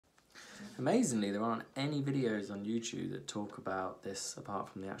Amazingly, there aren't any videos on YouTube that talk about this apart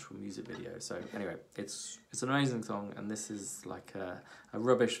from the actual music video. So anyway, it's an amazing song, and this is like a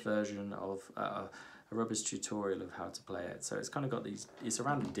rubbish version of a rubbish tutorial of how to play it. So it's kind of got these, it's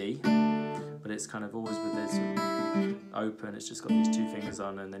around a D, but it's kind of always with this open, it's just got these two fingers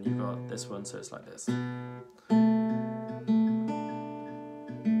on, and then you've got this one, so it's like this.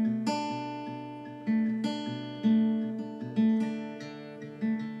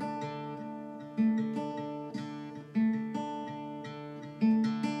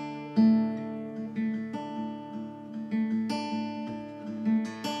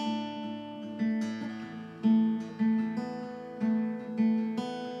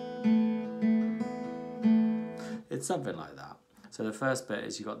 It's something like that. So the first bit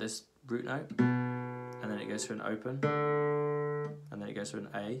is you got this root note, and then it goes to an open, and then it goes to an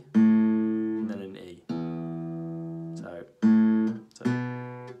A, and then an E. So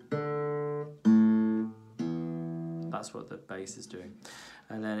that's what the bass is doing.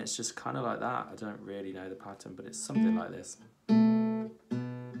 And then it's just kind of like that. I don't really know the pattern, but it's something like this.